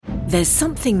There's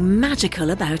something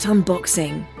magical about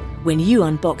unboxing. When you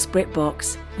unbox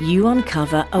BritBox, you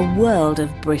uncover a world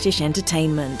of British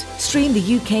entertainment. Stream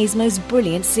the UK's most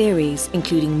brilliant series,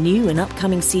 including new and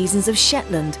upcoming seasons of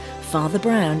Shetland, Father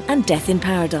Brown and Death in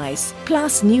Paradise.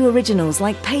 Plus new originals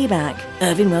like Payback,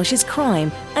 Irving Welsh's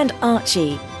Crime and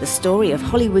Archie, the story of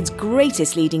Hollywood's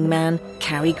greatest leading man,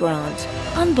 Cary Grant.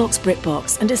 Unbox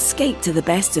BritBox and escape to the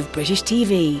best of British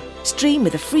TV. Stream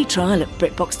with a free trial at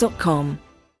BritBox.com.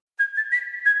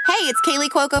 Hey, it's Kaylee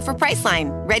Cuoco for Priceline.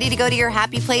 Ready to go to your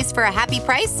happy place for a happy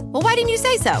price? Well, why didn't you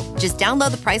say so? Just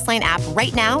download the Priceline app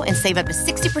right now and save up to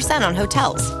 60% on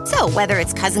hotels. So whether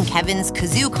it's Cousin Kevin's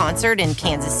Kazoo Concert in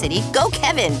Kansas City, go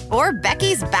Kevin, or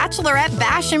Becky's Bachelorette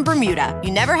Bash in Bermuda,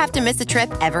 you never have to miss a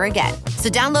trip ever again. So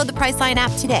download the Priceline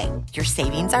app today. Your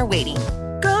savings are waiting.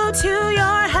 Go to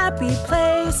your happy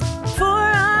place for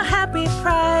a happy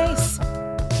price.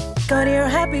 Go to your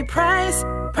happy price,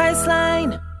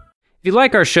 Priceline. If you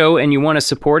like our show and you want to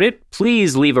support it,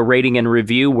 please leave a rating and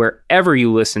review wherever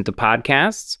you listen to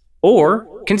podcasts, or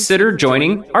consider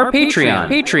joining our Patreon.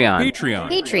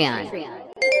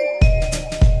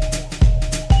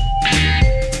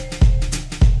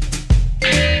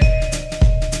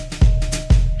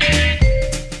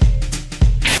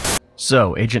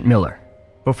 So, Agent Miller,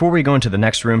 before we go into the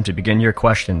next room to begin your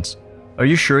questions, are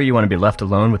you sure you want to be left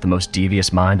alone with the most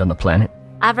devious mind on the planet?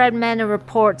 I've read many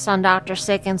reports on Dr.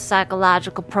 Sicken's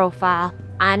psychological profile.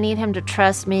 I need him to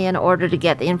trust me in order to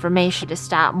get the information to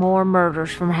stop more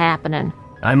murders from happening.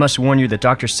 I must warn you that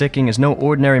Dr. Sicking is no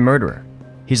ordinary murderer.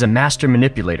 He's a master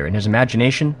manipulator, and his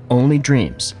imagination only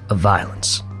dreams of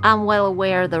violence. I'm well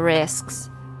aware of the risks.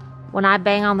 When I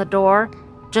bang on the door,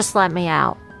 just let me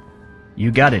out.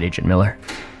 You got it, Agent Miller.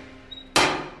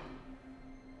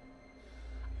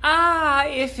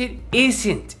 If it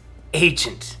isn't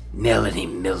Agent Melanie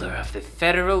Miller of the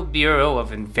Federal Bureau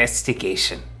of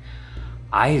Investigation.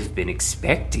 I've been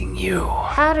expecting you.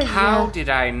 How did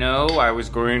I know I was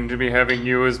going to be having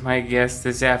you as my guest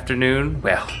this afternoon?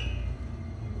 Well,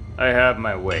 I have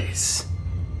my ways.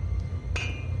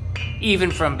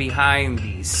 Even from behind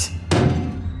these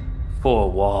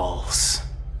four walls.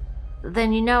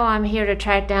 Then you know I'm here to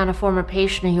track down a former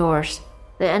patient of yours,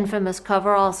 the infamous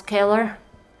coveralls killer.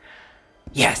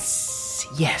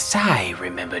 Yes, I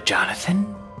remember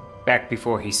Jonathan. Back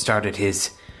before he started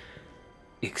his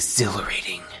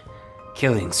exhilarating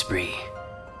killing spree.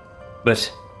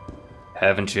 But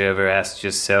haven't you ever asked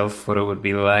yourself what it would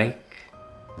be like?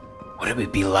 What it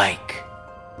would be like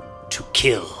to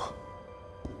kill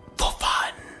for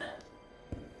fun?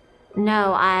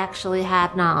 No, I actually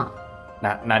have not.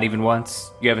 Not even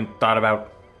once? You haven't thought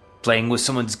about playing with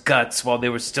someone's guts while they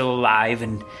were still alive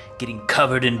and getting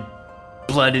covered in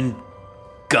blood and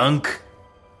gunk?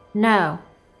 No.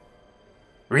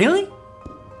 Really?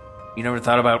 You never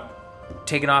thought about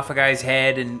taking off a guy's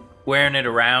head and wearing it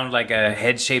around like a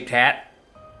head-shaped hat?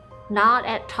 Not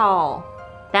at all.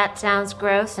 That sounds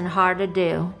gross and hard to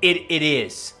do. It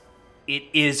is. It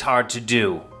is hard to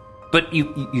do. But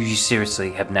you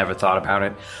seriously have never thought about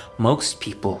it. Most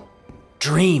people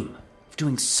dream of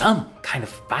doing some kind of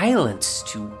violence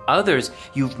to others.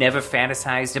 You've never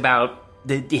fantasized about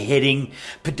the hitting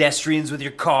pedestrians with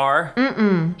your car?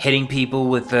 Mm-mm. Hitting people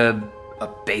with a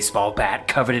baseball bat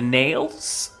covered in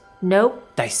nails? Nope.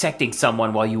 Dissecting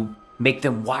someone while you make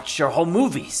them watch your whole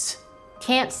movies?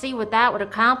 Can't see what that would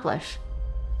accomplish.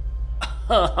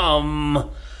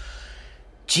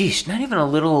 Geez, not even a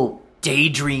little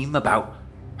daydream about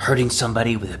hurting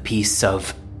somebody with a piece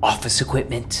of office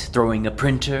equipment, throwing a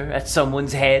printer at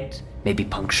someone's head, maybe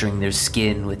puncturing their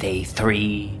skin with a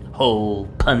 3-hole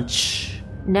punch?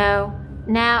 No.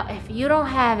 Now, if you don't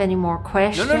have any more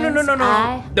questions, No,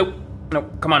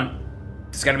 come on.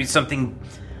 There's gotta be something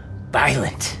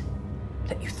violent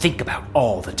that you think about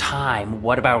all the time.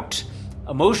 What about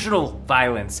emotional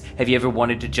violence? Have you ever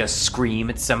wanted to just scream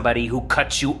at somebody who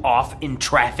cuts you off in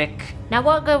traffic? Now,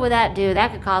 what good would that do?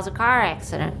 That could cause a car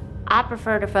accident. I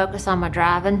prefer to focus on my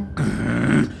driving.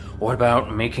 What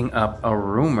about making up a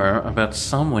rumor about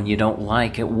someone you don't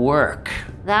like at work?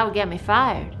 That would get me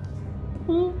fired.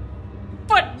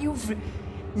 But you've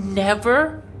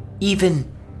never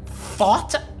even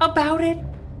thought about it?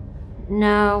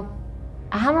 No.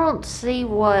 I don't see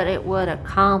what it would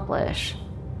accomplish.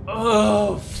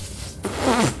 Oh,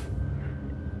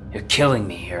 you're killing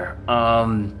me here.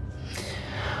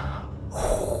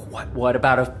 What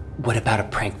about a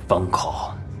prank phone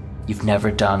call? You've never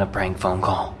done a prank phone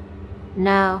call?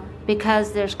 No,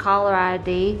 because there's caller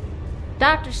ID.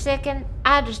 Dr. Sicken,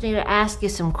 I just need to ask you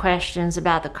some questions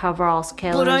about the coveralls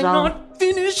killers. But I'm not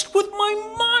finished with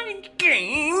my mind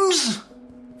games.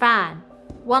 Fine.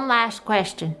 One last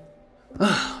question.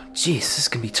 Oh, jeez, this is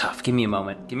gonna be tough. Give me a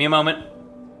moment.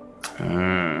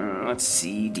 Let's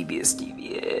see. Devious.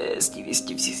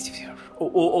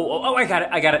 Oh, I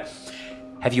got it.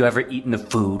 Have you ever eaten the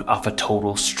food off a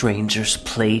total stranger's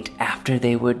plate after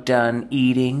they were done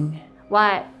eating?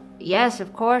 Why, yes,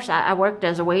 of course. I worked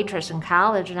as a waitress in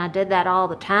college, and I did that all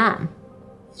the time.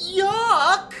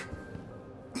 Yuck!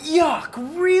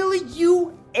 Really?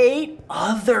 You ate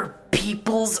other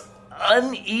people's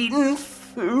uneaten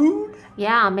food?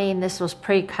 Yeah, I mean, this was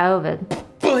pre-COVID.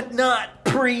 But not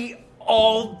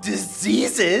pre-all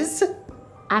diseases?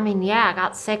 I mean, yeah, I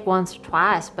got sick once or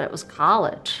twice, but it was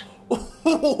college.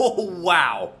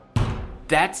 Wow.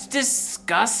 That's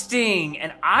disgusting.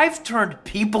 And I've turned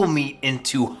people meat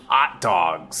into hot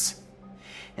dogs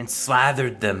and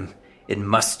slathered them in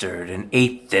mustard and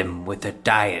ate them with a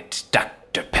Diet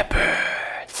Dr. Pepper.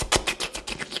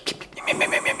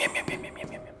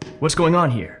 What's going on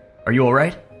here? Are you all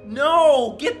right?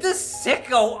 No, get the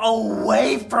sicko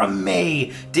away from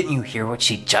me. Didn't you hear what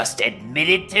she just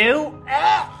admitted to?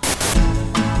 Ah!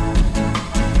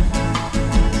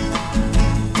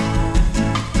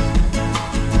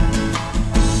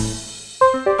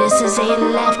 This is a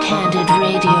left-handed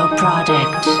radio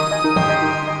product.